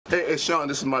Hey, Sean,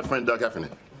 this is my friend Doug Heffernan.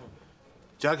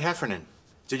 Doug Heffernan.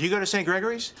 Did you go to St.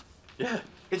 Gregory's? Yeah.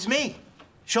 It's me,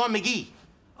 Sean McGee.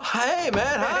 Hey,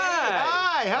 man,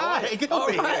 hi. Hi. Good to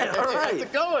be here. All right. How's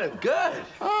it going? Good.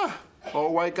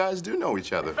 All white guys do know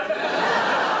each other.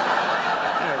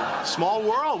 Small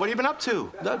world. What have you been up to?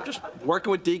 I'm just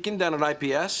working with Deacon down at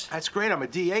IPS. That's great. I'm a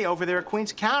DA over there at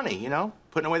Queens County, you know,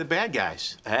 putting away the bad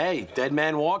guys. Hey, dead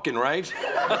man walking, right?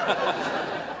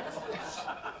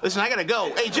 Listen, I gotta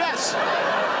go. Hey, Jess.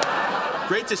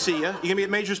 Great to see you. You gonna be at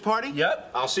Major's party?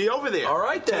 Yep. I'll see you over there. All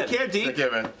right, then. Take care, Deke. Take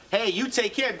care, man. Hey, you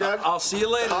take care, Doug. I'll see you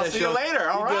later. I'll see you later.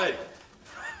 All right.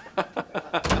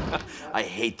 I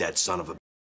hate that son of a...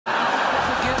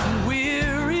 Getting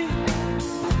weary,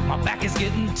 my back is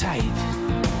getting tight.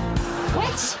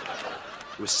 What?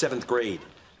 It was 7th grade.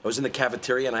 I was in the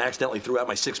cafeteria and I accidentally threw out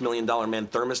my $6 million man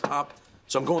thermos top.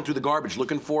 So I'm going through the garbage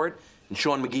looking for it, and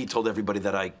Sean McGee told everybody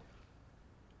that I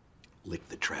licked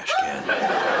the trash can.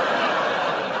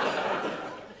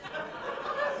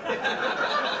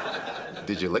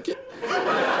 Did you lick it?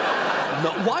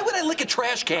 No, why would I lick a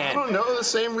trash I can? don't know, the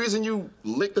same reason you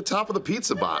licked the top of the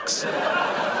pizza box.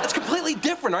 That's completely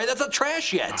different, all right? That's not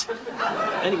trash yet.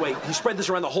 Anyway, he spread this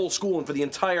around the whole school, and for the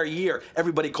entire year,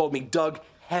 everybody called me Doug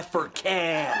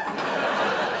Heffercan.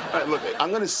 All right, look,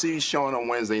 I'm gonna see Sean on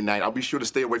Wednesday night. I'll be sure to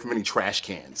stay away from any trash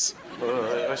cans.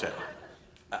 What's that?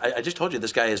 I just told you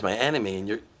this guy is my enemy, and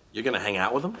you're gonna hang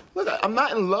out with him? Look, I'm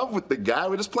not in love with the guy.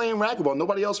 We're just playing racquetball.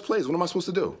 Nobody else plays. What am I supposed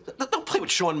to do? Don't play with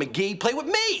Sean McGee. Play with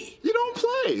me. You don't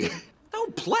play.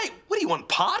 Don't play. What do you want,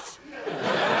 pot?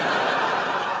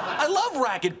 I love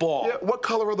racquetball. Yeah, what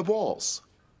color are the balls?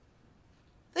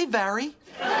 They vary.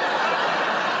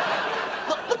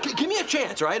 Look, give me a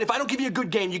chance, all right? If I don't give you a good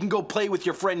game, you can go play with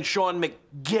your friend Sean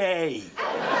McGay.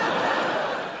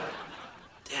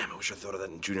 Damn, I wish I thought of that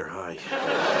in junior high.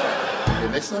 Hey,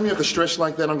 next time you have to stretch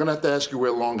like that, I'm gonna have to ask you to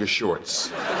wear longer shorts.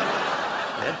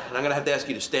 Yeah? And I'm gonna have to ask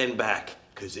you to stand back,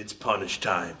 because it's punish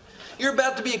time. You're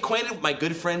about to be acquainted with my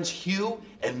good friends Hugh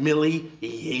and Millie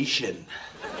Yation.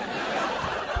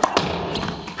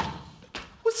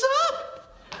 What's up?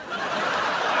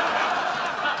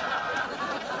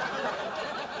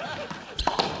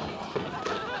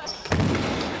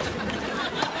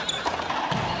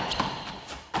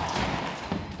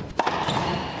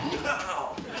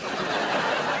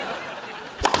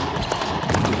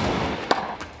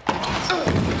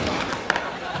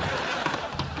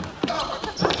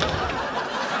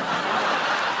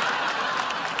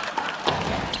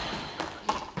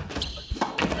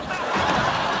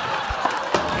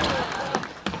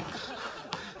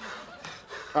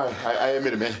 All right, I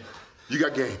admit it, man. You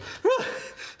got game.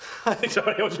 I think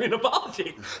somebody owes me an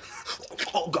apology.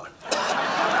 Oh, God.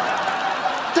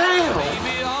 Damn!